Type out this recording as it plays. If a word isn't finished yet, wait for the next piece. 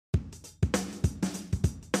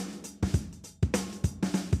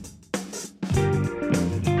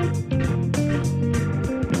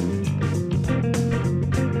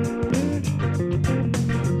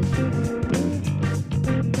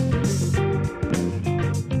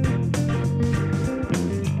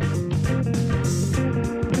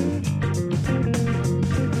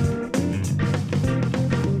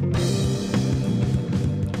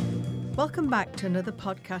back to another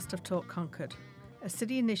podcast of Talk Concord, a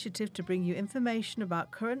city initiative to bring you information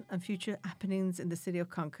about current and future happenings in the city of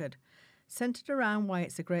Concord, centred around why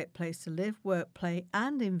it's a great place to live, work, play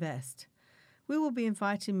and invest. We will be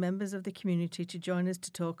inviting members of the community to join us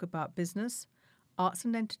to talk about business, arts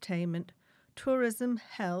and entertainment, tourism,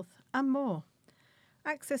 health and more.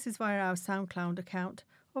 Access is via our SoundCloud account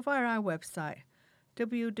or via our website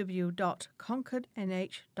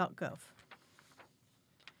www.concordnh.gov.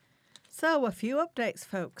 So, a few updates,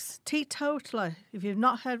 folks. Teetotaler, if you've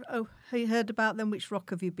not heard about them, which rock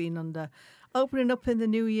have you been under? Opening up in the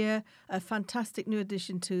new year, a fantastic new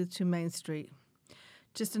addition to Main Street.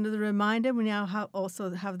 Just another reminder, we now also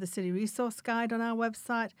have the City Resource Guide on our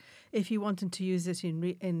website. If you're wanting to use it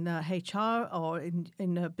in HR or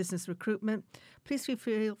in business recruitment, please feel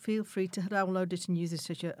free to download it and use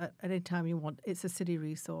it at any time you want. It's a city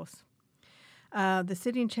resource. The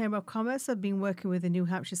City and Chamber of Commerce have been working with the New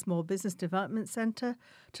Hampshire Small Business Development Centre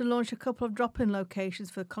to launch a couple of drop-in locations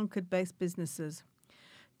for Concord-based businesses.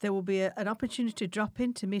 There will be an opportunity to drop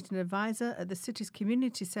in to meet an advisor at the city's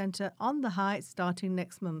community centre on the Heights starting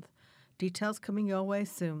next month. Details coming your way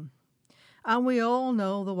soon. And we all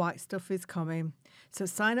know the white stuff is coming, so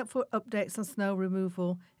sign up for updates on snow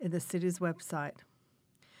removal in the city's website.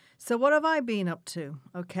 So what have I been up to?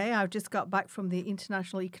 Okay, I've just got back from the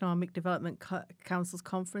International Economic Development Council's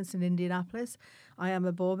conference in Indianapolis. I am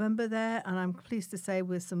a board member there, and I'm pleased to say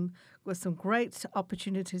with some great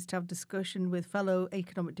opportunities to have discussion with fellow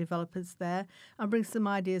economic developers there and bring some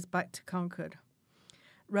ideas back to Concord.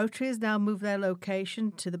 Rotary has now moved their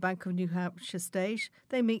location to the Bank of New Hampshire stage.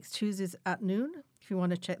 They meet Tuesdays at noon, if you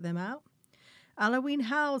want to check them out. Halloween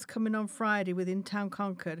Howl's coming on Friday within Town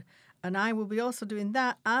Concord, and I will be also doing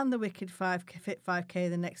that and the Wicked Fit 5K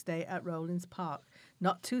the next day at Rollins Park.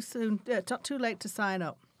 Not too late to sign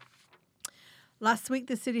up. Last week,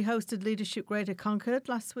 the city hosted Leadership Greater Concord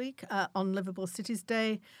on Livable Cities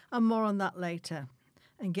Day, and more on that later.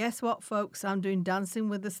 And guess what, folks? I'm doing Dancing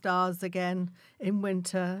with the Stars again in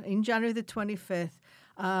winter, in January the 25th.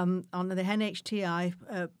 On the NHTI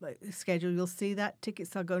schedule, you'll see that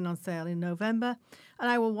tickets are going on sale in November,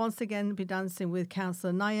 and I will once again be dancing with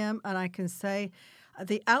Councillor Nyam, and I can say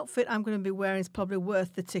the outfit I'm going to be wearing is probably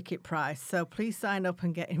worth the ticket price, so please sign up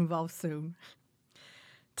and get involved soon.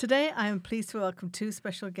 Today, I am pleased to welcome two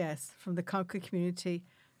special guests from the Concord community.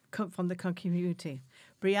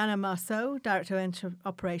 Brianna Marceau, Director of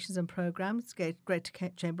Operations and Programs,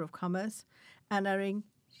 Greater Chamber of Commerce, and Erin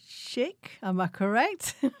Schick, am I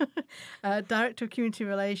correct? Director of Community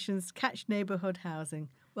Relations, Catch Neighbourhood Housing.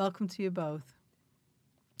 Welcome to you both.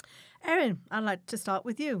 Erin, I'd like to start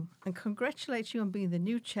with you and congratulate you on being the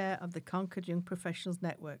new chair of the Concord Young Professionals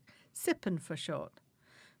Network, SIPN for short.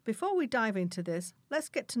 Before we dive into this, let's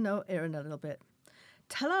get to know Erin a little bit.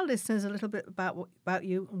 Tell our listeners a little bit about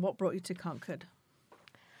you and what brought you to Concord.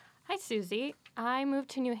 Hi, Susie. I moved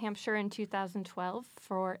to New Hampshire in 2012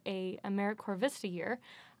 for a AmeriCorps Vista year.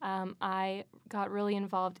 I got really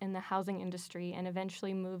involved in the housing industry and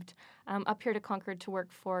eventually moved up here to Concord to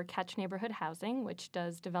work for Catch Neighbourhood Housing, which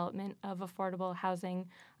does development of affordable housing,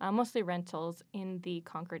 mostly rentals, in the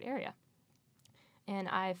Concord area. And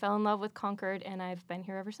I fell in love with Concord, and I've been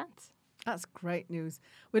here ever since. That's great news.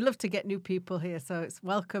 We'd love to get new people here, so it's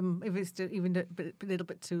welcome if it's even a little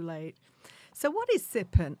bit too late. So what is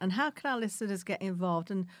SIPN, and how can our listeners get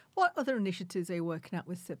involved, and what other initiatives are you working at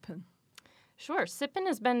with SIPN? Sure. SIPN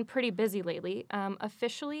has been pretty busy lately.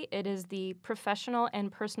 Officially, it is the Professional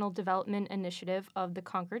and Personal Development Initiative of the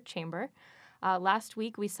Concord Chamber. Last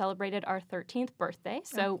week, we celebrated our 13th birthday.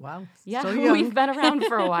 So, wow. Yeah, So young. We've been around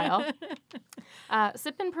for a while.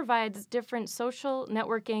 SIPN provides different social,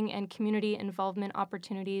 networking, and community involvement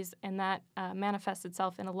opportunities, and that manifests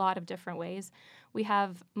itself in a lot of different ways. We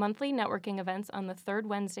have monthly networking events on the third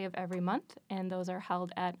Wednesday of every month, and those are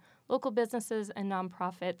held at local businesses and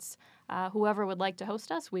nonprofits. Whoever would like to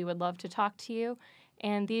host us, we would love to talk to you.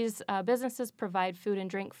 And these businesses provide food and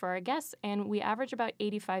drink for our guests, and we average about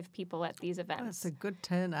 85 people at these events. That's a good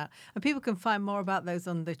turnout. And people can find more about those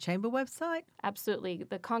on the Chamber website? Absolutely.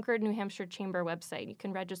 The Concord, New Hampshire Chamber website. You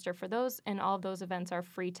can register for those, and all of those events are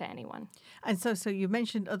free to anyone. And so you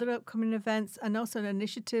mentioned other upcoming events and also an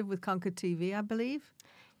initiative with Concord TV, I believe?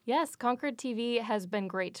 Yes, Concord TV has been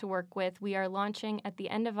great to work with. We are launching at the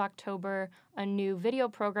end of October a new video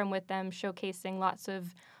program with them showcasing lots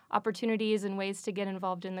of opportunities and ways to get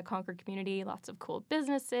involved in the Concord community, lots of cool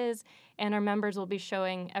businesses, and our members will be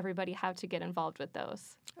showing everybody how to get involved with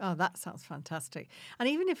those. Oh, that sounds fantastic. And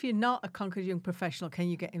even if you're not a Concord Young Professional, can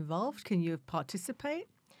you get involved? Can you participate?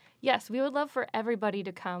 Yes, we would love for everybody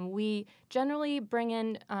to come. We generally bring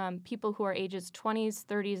in people who are ages 20s,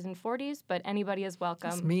 30s, and 40s, but anybody is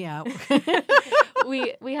welcome. That's me out.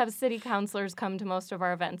 We have city councilors come to most of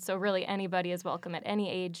our events, so really anybody is welcome at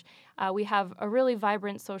any age. We have a really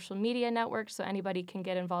vibrant social media network, so anybody can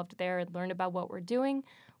get involved there and learn about what we're doing.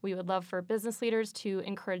 We would love for business leaders to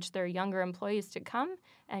encourage their younger employees to come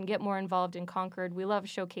and get more involved in Concord. We love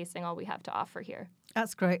showcasing all we have to offer here.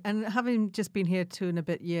 That's great. And having just been here 2 and a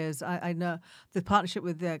bit years, I know the partnership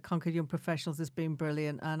with the Concord Young Professionals has been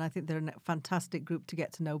brilliant. And I think they're a fantastic group to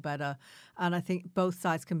get to know better. And I think both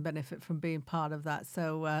sides can benefit from being part of that.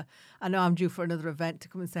 So I know I'm due for another event to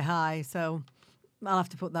come and say hi. So I'll have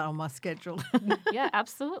to put that on my schedule. Yeah,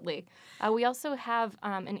 absolutely. We also have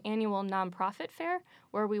an annual nonprofit fair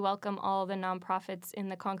where we welcome all the nonprofits in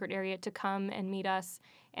the Concord area to come and meet us.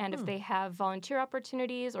 And if they have volunteer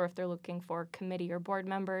opportunities or if they're looking for committee or board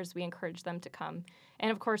members, we encourage them to come. And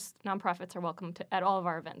of course, nonprofits are welcome at all of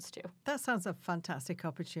our events too. That sounds a fantastic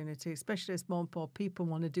opportunity, especially as more and more people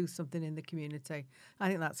want to do something in the community. I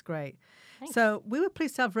think that's great. Thanks. So we were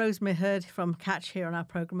pleased to have Rosemary Hurd from Catch here on our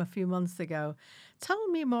program a few months ago. Tell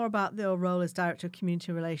me more about your role as Director of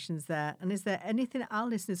Community Relations there. And is there anything our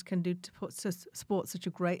listeners can do to support such a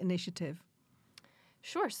great initiative?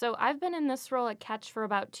 Sure. So I've been in this role at Catch for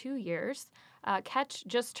about 2 years. Catch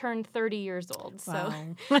just turned 30 years old. So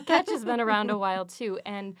Wow. Catch has been around a while too.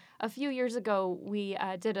 And a few years ago, we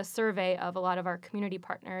did a survey of a lot of our community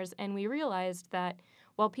partners, and we realized that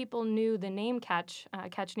while people knew the name Catch,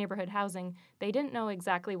 Catch Neighborhood Housing, they didn't know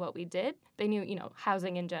exactly what we did. They knew,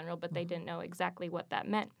 housing in general, but they didn't know exactly what that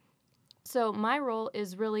meant. So my role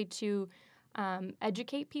is really to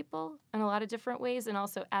educate people in a lot of different ways and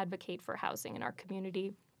also advocate for housing in our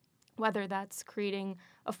community, whether that's creating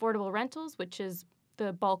affordable rentals, which is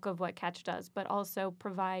the bulk of what Catch does, but also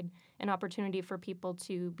provide an opportunity for people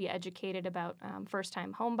to be educated about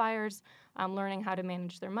first-time home buyers, learning how to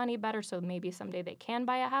manage their money better so maybe someday they can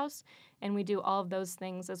buy a house. And we do all of those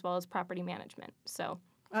things as well as property management. So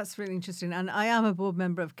That's really interesting. And I am a board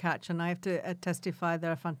member of Catch, and I have to testify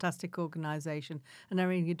they're a fantastic organisation. And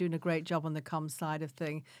Erin, you're doing a great job on the comms side of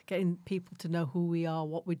things, getting people to know who we are,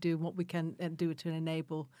 what we do, what we can do to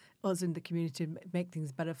enable us in the community to make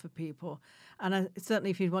things better for people. And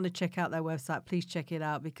certainly if you want to check out their website, please check it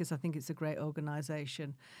out because I think it's a great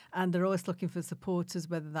organisation. And they're always looking for supporters,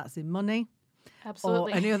 whether that's in money,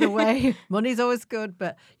 absolutely. or any other way. Money's always good,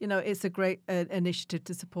 but it's a great initiative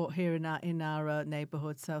to support here in our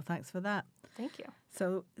neighbourhood. So thanks for that. Thank you.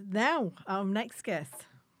 So now our next guest,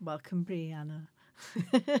 welcome, Brianna.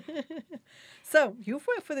 So you've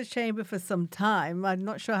worked for the Chamber for some time. I'm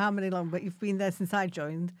not sure how many long, but you've been there since I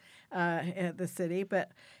joined the city.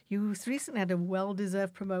 But you recently had a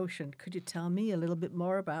well-deserved promotion. Could you tell me a little bit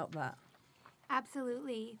more about that?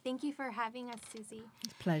 Absolutely. Thank you for having us, Susie.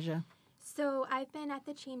 It's a pleasure. So I've been at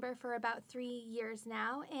the Chamber for about 3 years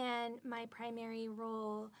now, and my primary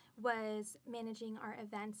role was managing our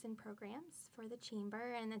events and programs for the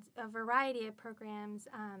Chamber, and it's a variety of programs,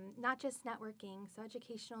 not just networking, so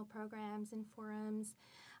educational programs and forums,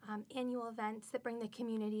 annual events that bring the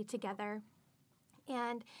community together.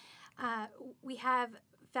 And we have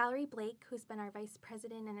Valerie Blake, who's been our vice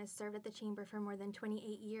president and has served at the Chamber for more than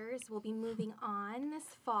 28 years, will be moving on this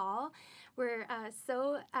fall. We're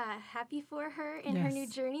so happy for her in her new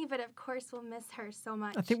journey, but of course we'll miss her so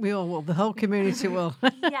much. I think we all will. The whole community will.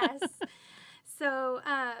 Yes. So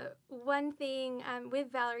one thing with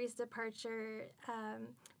Valerie's departure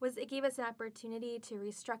was it gave us an opportunity to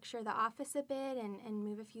restructure the office a bit and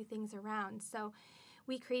move a few things around. So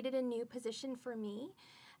we created a new position for me,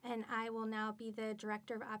 and I will now be the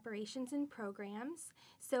Director of Operations and Programs.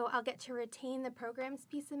 So I'll get to retain the programs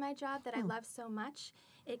piece of my job that I love so much.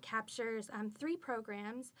 It captures 3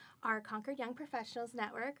 programs, our Concord Young Professionals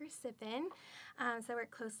Network, or SIPN. So I work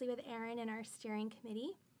closely with Erin and our steering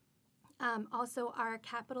committee. Also our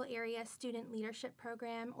Capital Area Student Leadership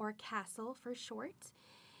Program, or CASTLE for short.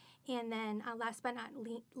 And then last but not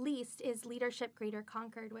least is Leadership Greater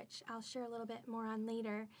Concord, which I'll share a little bit more on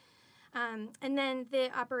later. And then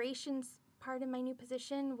the operations part of my new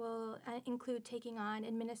position will include taking on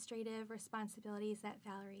administrative responsibilities that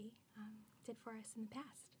Valerie did for us in the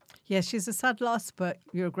past. Yes, she's a sad loss, but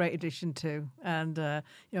you're a great addition too. And,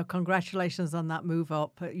 congratulations on that move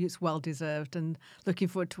up. It's well deserved and looking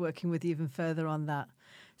forward to working with you even further on that.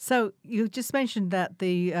 So you just mentioned that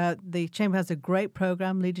the Chamber has a great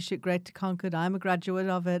program, Leadership Greater Concord. I'm a graduate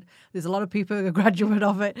of it. There's a lot of people who are a graduate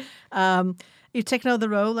of it. You've taken over the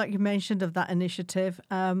role, like you mentioned, of that initiative.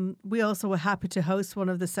 We also were happy to host one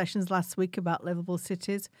of the sessions last week about livable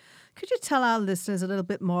cities. Could you tell our listeners a little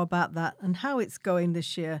bit more about that and how it's going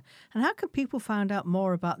this year? And how can people find out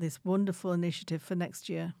more about this wonderful initiative for next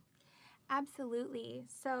year? Absolutely.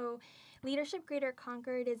 So Leadership Greater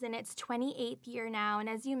Concord is in its 28th year now. And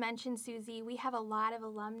as you mentioned, Susie, we have a lot of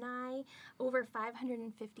alumni, over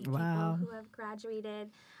 550 Wow. people who have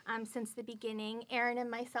graduated since the beginning, Erin and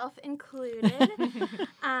myself included.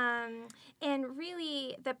 And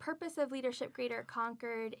really, the purpose of Leadership Greater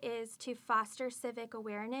Concord is to foster civic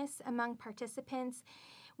awareness among participants.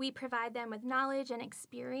 We provide them with knowledge and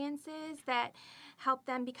experiences that help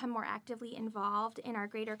them become more actively involved in our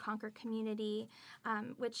Greater Concord community,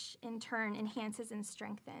 which in turn enhances and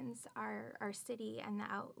strengthens our city and the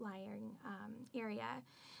outlying area.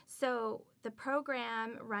 So the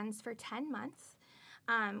program runs for 10 months.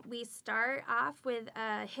 We start off with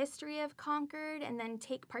a history of Concord and then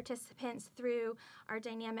take participants through our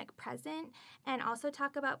dynamic present and also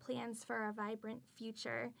talk about plans for a vibrant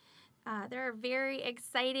future. There are very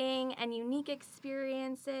exciting and unique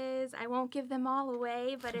experiences. I won't give them all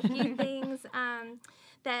away, but a few things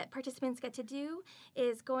that participants get to do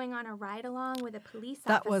is going on a ride-along with a police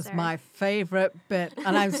officer. That was my favourite bit,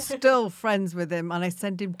 and I'm still friends with him, and I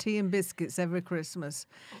send him tea and biscuits every Christmas.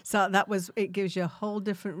 So it gives you a whole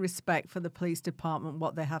different respect for the police department,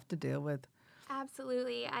 what they have to deal with.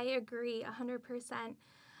 Absolutely. I agree 100%.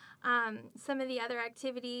 Some of the other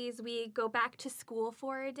activities, we go back to school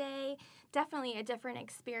for a day. Definitely a different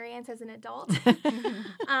experience as an adult.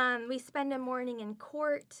 We spend a morning in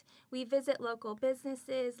court. We visit local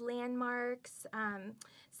businesses, landmarks,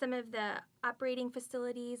 some of the operating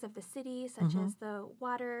facilities of the city, such as the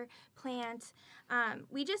water plant.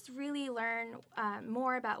 We just really learn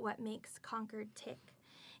more about what makes Concord tick.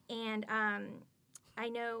 And I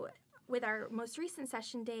know with our most recent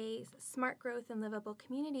session days, Smart Growth and Livable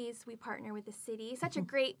Communities, we partner with the city. Such a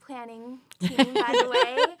great planning team, by the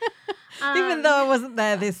way. Even though I wasn't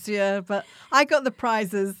there this year, but I got the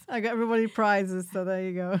prizes. I got everybody prizes, so there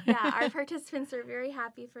you go. Yeah, our participants are very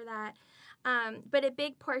happy for that. But a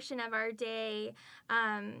big portion of our day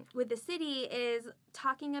with the city is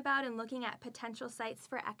talking about and looking at potential sites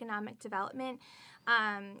for economic development,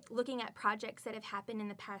 looking at projects that have happened in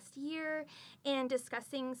the past year, and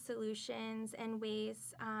discussing solutions and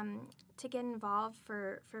ways to get involved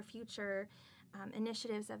for future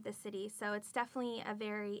initiatives of the city. So it's definitely a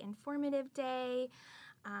very informative day.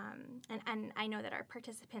 And I know that our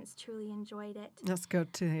participants truly enjoyed it. That's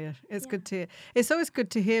good to hear. It's good to hear. It's always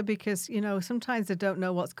good to hear because, sometimes they don't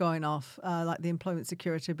know what's going off, like the Employment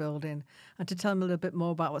Security Building. And to tell them a little bit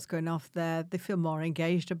more about what's going off there, they feel more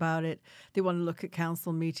engaged about it. They want to look at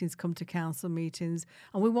council meetings, come to council meetings.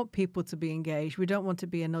 And we want people to be engaged. We don't want to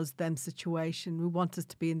be an us-them situation. We want us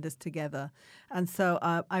to be in this together. And so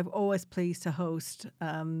I'm always pleased to host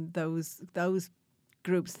those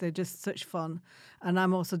groups. They're just such fun. And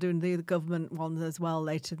I'm also doing the government ones as well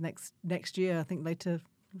later next year. I think later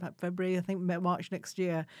about February, March next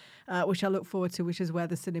year, which I look forward to, which is where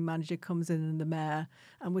the city manager comes in and the mayor,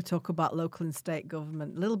 and we talk about local and state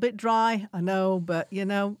government. A little bit dry, I know, but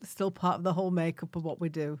still part of the whole makeup of what we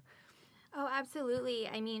do. Oh, absolutely.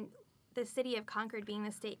 I mean, the city of Concord being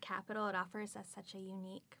the state capital, it offers us such a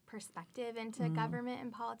unique perspective into government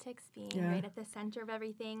and politics, being right at the center of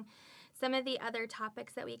everything. Some of the other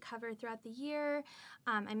topics that we cover throughout the year,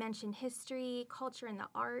 I mentioned history, culture and the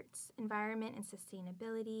arts, environment and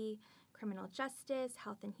sustainability, criminal justice,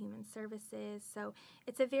 health and human services. So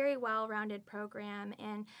it's a very well-rounded program,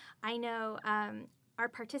 and I know our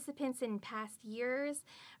participants in past years,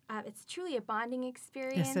 it's truly a bonding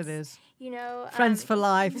experience. Yes, it is. Friends for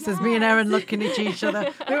life, says me and Erin looking at each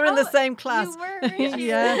other. We were in the same class. You were, weren't you?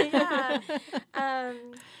 Yeah.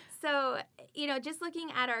 So, just looking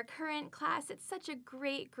at our current class, it's such a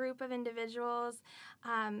great group of individuals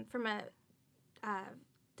from a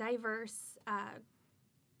diverse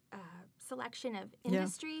selection of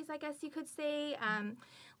industries, I guess you could say,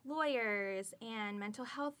 lawyers and mental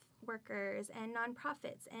health workers and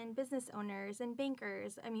nonprofits and business owners and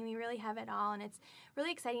bankers. I mean, we really have it all, and it's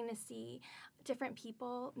really exciting to see different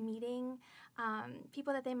people meeting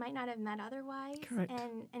people that they might not have met otherwise. Correct.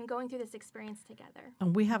 And going through this experience together.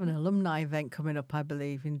 And we have an alumni event coming up, I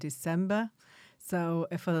believe, in December. So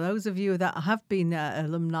for those of you that have been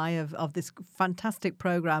alumni of this fantastic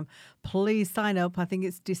program, please sign up. I think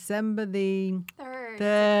it's December the 3rd.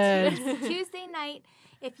 3rd. Tuesday night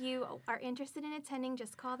if you are interested in attending,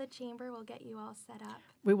 just call the chamber. We'll get you all set up.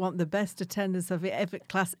 We want the best attendance of every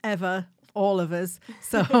class ever, all of us.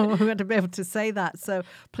 So we're going to be able to say that. So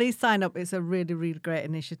please sign up. It's a really, really great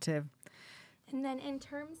initiative. And then in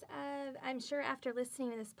terms of, I'm sure after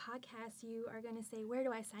listening to this podcast, you are going to say, where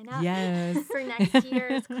do I sign up Yes. for next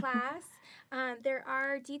year's class? There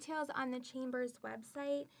are details on the Chamber's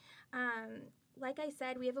website. Like I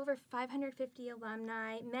said, we have over 550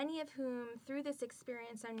 alumni, many of whom, through this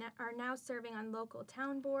experience, are now serving on local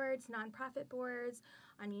town boards, nonprofit boards,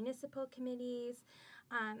 on municipal committees,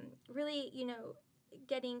 really,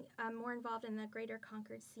 getting more involved in the greater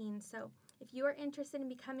Concord scene. So if you are interested in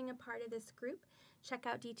becoming a part of this group, check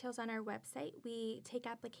out details on our website. We take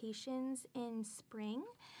applications in spring,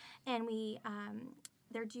 and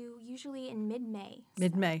they're due usually in mid-May.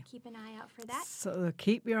 Mid-May. So keep an eye out for that. So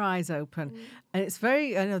keep your eyes open. And it's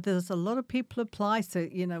very, I know there's a lot of people apply. So,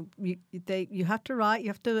 you have to write, you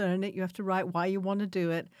have to earn it, you have to write why you want to do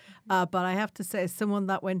it. But I have to say, as someone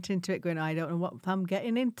that went into it going, I don't know what I'm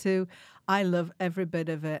getting into, I love every bit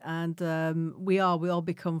of it. And we all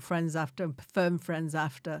become friends after, firm friends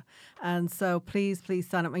after. And so please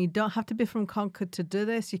sign up. And you don't have to be from Concord to do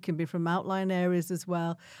this. You can be from outlying areas as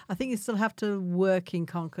well. I think you still have to work in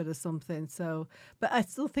Concord or something. So, but I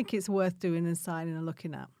still think it's worth doing and signing and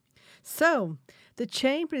looking at. So the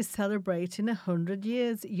Chamber is celebrating 100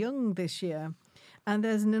 years young this year. And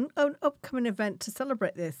there's an upcoming event to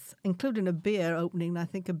celebrate this, including a beer opening. I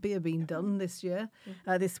think a beer being done this year,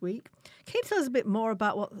 this week. Can you tell us a bit more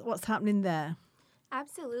about what's happening there?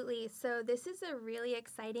 Absolutely. So this is a really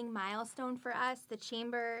exciting milestone for us. The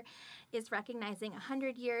Chamber is recognizing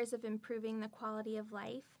 100 years of improving the quality of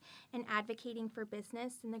life and advocating for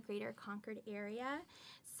business in the greater Concord area.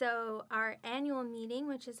 So our annual meeting,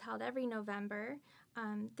 which is held every November,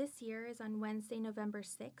 this year is on Wednesday, November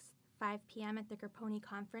 6th. 5 p.m. at the Grapponi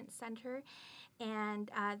Conference Center. And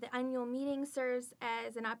the annual meeting serves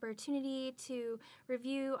as an opportunity to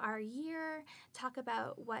review our year, talk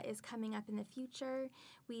about what is coming up in the future.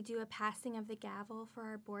 We do a passing of the gavel for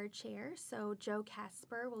our board chair. So Joe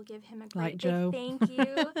Casper will give him a great big thank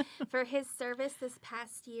you for his service this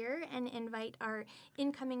past year and invite our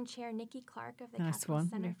incoming chair, Nikki Clark of the Capitol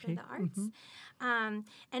Center for the Arts.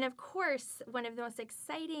 And of course, one of the most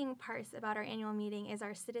exciting parts about our annual meeting is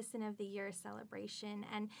our Citizen of the Year celebration.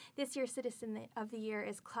 And this year's Citizen of the Year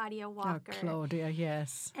is Claudia Walker. Oh, Claudia,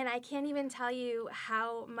 yes. And I can't even tell you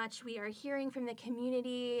how much we are hearing from the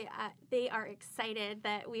community. They are excited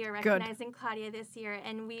that we are recognizing Claudia this year,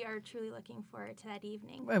 and we are truly looking forward to that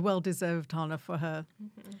evening. A well-deserved honor for her.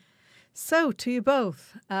 So, to you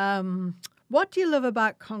both, what do you love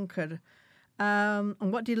about Concord? And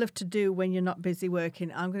what do you love to do when you're not busy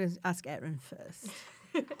working? I'm going to ask Erin first.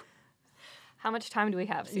 How much time do we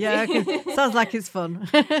have, Susie? Yeah, sounds like it's fun.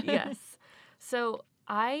 Yes. So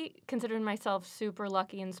I consider myself super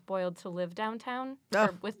lucky and spoiled to live downtown,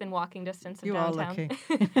 or within walking distance of downtown.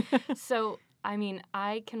 You are lucky. So, I mean,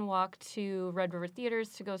 I can walk to Red River Theaters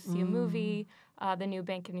to go see a movie, the new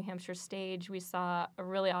Bank of New Hampshire stage. We saw a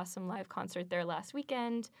really awesome live concert there last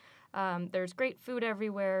weekend. There's great food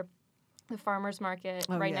everywhere. The farmers market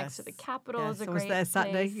next to the Capitol is a great place. I was there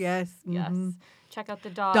Saturday, yes. Yes. Check out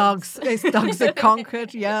the dogs. Dogs at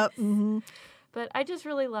Concord, yeah. But I just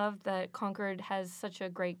really love that Concord has such a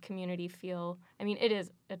great community feel. I mean, it is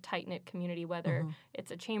a tight-knit community, whether it's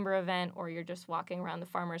a chamber event or you're just walking around the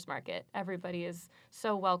farmers market. Everybody is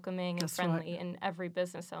so welcoming and friendly, and every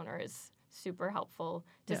business owner is super helpful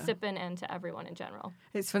to SIPN and to everyone in general.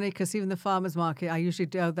 It's funny because even the farmers market, I usually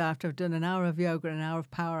do that after I've done an hour of yoga and an hour of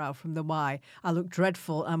power out from the Y. I look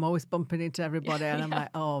dreadful. I'm always bumping into everybody and I'm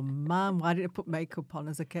like, oh man, why didn't I put makeup on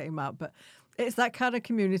as I came out? But it's that kind of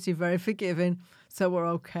community, very forgiving, so we're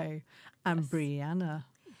okay. And Brianna.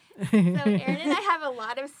 So Erin and I have a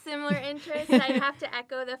lot of similar interests. I have to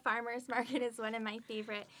echo the farmers market is one of my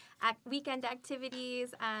favorite weekend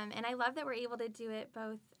activities, and I love that we're able to do it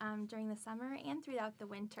both during the summer and throughout the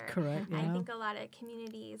winter. Correct. Yeah. I think a lot of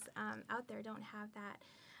communities out there don't have that.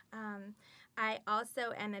 I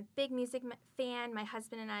also am a big music fan. My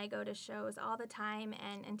husband and I go to shows all the time,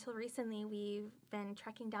 and until recently, we've been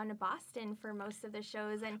trekking down to Boston for most of the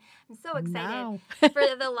shows, and I'm so excited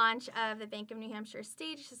for the launch of the Bank of New Hampshire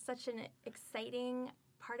stage. It's just such an exciting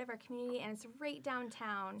part of our community, and it's right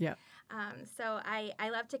downtown. Yeah. So I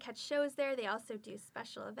love to catch shows there. They also do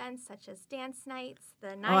special events such as dance nights.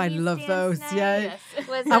 The 90s I love dance those. Night Yeah.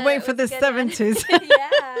 I'm waiting for the 70s.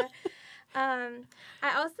 Yeah.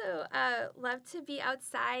 I also love to be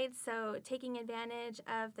outside, so taking advantage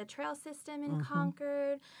of the trail system in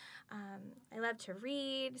Concord. I love to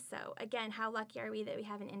read. So again, how lucky are we that we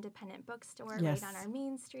have an independent bookstore Yes. right on our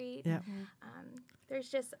main street? Yeah. There's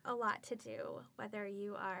just a lot to do. Whether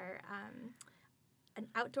you are an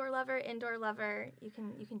outdoor lover, indoor lover, you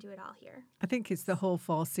can do it all here. I think it's the whole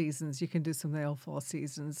 4 seasons. You can do something all 4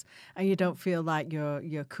 seasons, and you don't feel like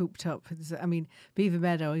you're cooped up. I mean, Beaver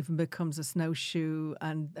Meadow even becomes a snowshoe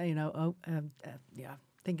and I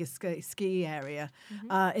think a ski area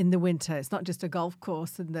in the winter. It's not just a golf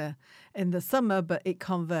course in the summer, but it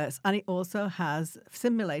converts, and it also has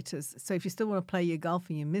simulators. So if you still want to play your golf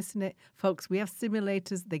and you're missing it, folks, we have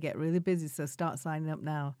simulators. They get really busy, so start signing up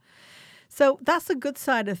now. So that's a good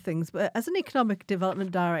side of things. But as an economic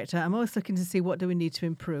development director, I'm always looking to see what do we need to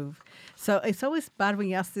improve. So it's always bad when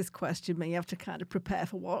you ask this question, but you have to kind of prepare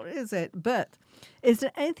for what is it. But is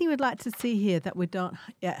there anything we'd like to see here that we don't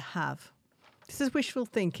yet have? This is wishful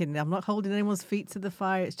thinking. I'm not holding anyone's feet to the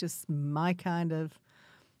fire. It's just my kind of...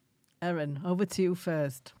 Erin, over to you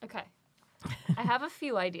first. Okay. I have a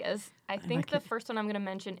few ideas. I think the first one I'm going to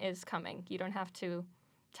mention is coming. You don't have to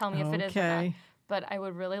tell me if it is or not. But I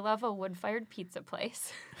would really love a wood-fired pizza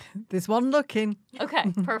place. There's one looking.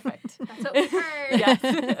 Okay, perfect. That's what we heard.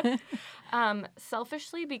 Yes.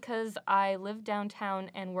 Selfishly, because I live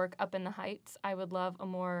downtown and work up in the Heights, I would love a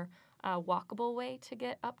more walkable way to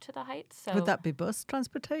get up to the Heights. So Would that be bus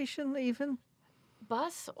transportation even?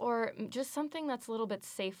 bus or just something that's a little bit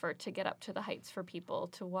safer to get up to the Heights for people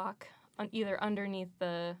to walk either underneath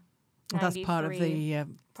the That's part of the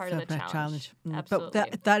part of the challenge. Absolutely.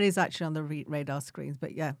 But that is actually on the radar screens.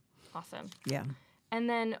 But yeah. Awesome. Yeah. And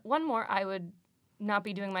then one more, I would not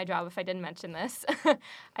be doing my job if I didn't mention this.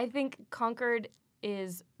 I think Concord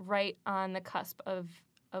is right on the cusp of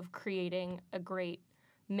creating a great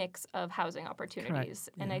mix of housing opportunities.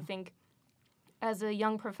 Correct. And yeah. I think as a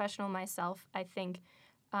young professional myself, I think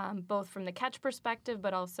both from the Catch perspective,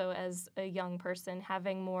 but also as a young person,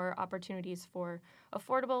 having more opportunities for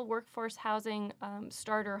affordable workforce housing,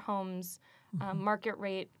 starter homes, market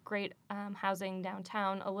rate, great housing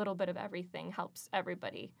downtown, a little bit of everything helps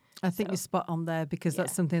everybody. I think you're spot on there because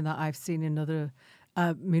that's something that I've seen in other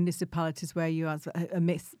municipalities where you have a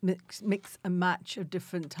mix and match of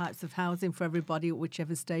different types of housing for everybody at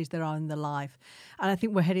whichever stage they are in their life. And I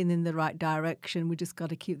think we're heading in the right direction. We just got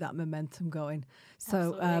to keep that momentum going.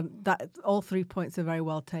 So that all 3 points are very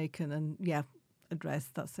well taken and,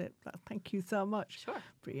 addressed. That's it. Thank you so much. Sure.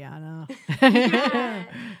 Brianna.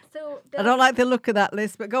 So I don't like the look of that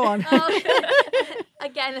list, but go on.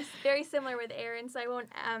 Again, it's very similar with Erin, so I won't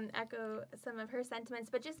echo some of her sentiments,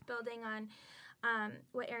 but just building on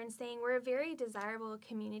what Erin's saying, we're a very desirable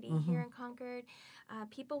community here in Concord.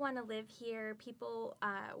 People want to live here. People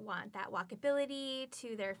want that walkability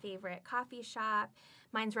to their favorite coffee shop.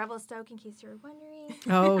 Mine's Revelstoke, in case you're wondering.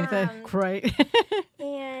 Oh, they're great.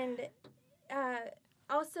 And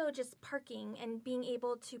also just parking and being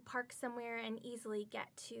able to park somewhere and easily get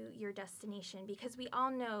to your destination, because we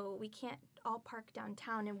all know we can't all park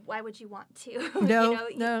downtown, and why would you want to? No,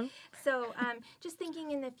 no. So just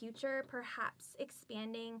thinking in the future, perhaps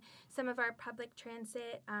expanding some of our public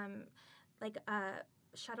transit, like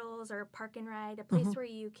shuttles or park and ride, a place where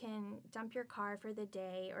you can dump your car for the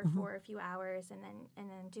day or for a few hours and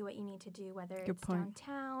then do what you need to do, whether it's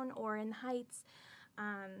downtown or in the Heights.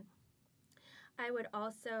 I would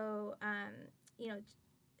also,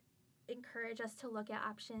 encourage us to look at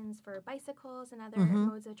options for bicycles and other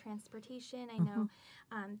modes of transportation. I know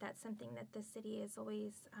that's something that the city is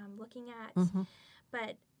always looking at,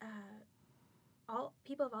 but all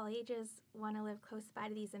people of all ages want to live close by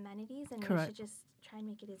to these amenities, and we should just try and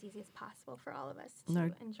make it as easy as possible for all of us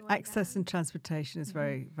to enjoy access them. and transportation is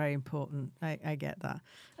very, very important. I get that.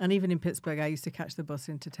 And even in Pittsburgh, I used to catch the bus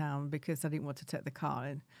into town because I didn't want to take the car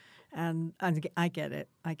in. And I get it.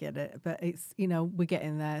 But it's, we're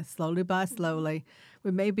getting there slowly by slowly.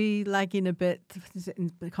 We may be lagging a bit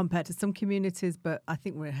compared to some communities, but I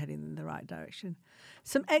think we're heading in the right direction.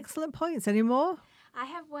 Some excellent points. Any more? I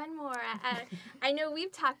have one more. I know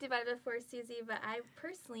we've talked about it before, Susie, but I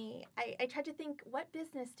personally, I tried to think, what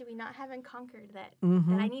business do we not have in Concord that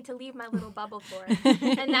I need to leave my little bubble for?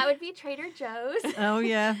 And that would be Trader Joe's. Oh,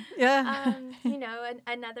 yeah.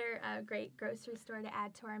 Another great grocery store to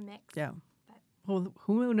add to our mix. Yeah. Well,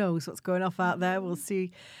 who knows what's going off out there? We'll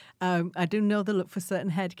see. I do know they look for certain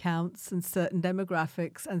head counts and certain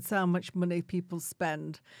demographics and so how much money people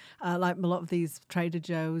spend. Like a lot of these Trader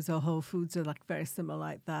Joe's or Whole Foods are like very similar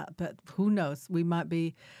like that. But who knows? We might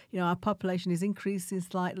be, our population is increasing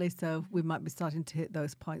slightly, so we might be starting to hit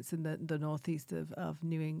those points in the northeast of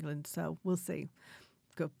New England. So we'll see.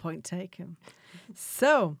 Good point taken.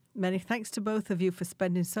 So, many thanks to both of you for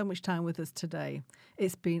spending so much time with us today.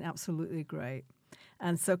 It's been absolutely great.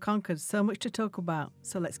 And so Concord, so much to talk about.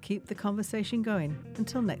 So let's keep the conversation going.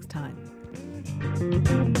 Until next time.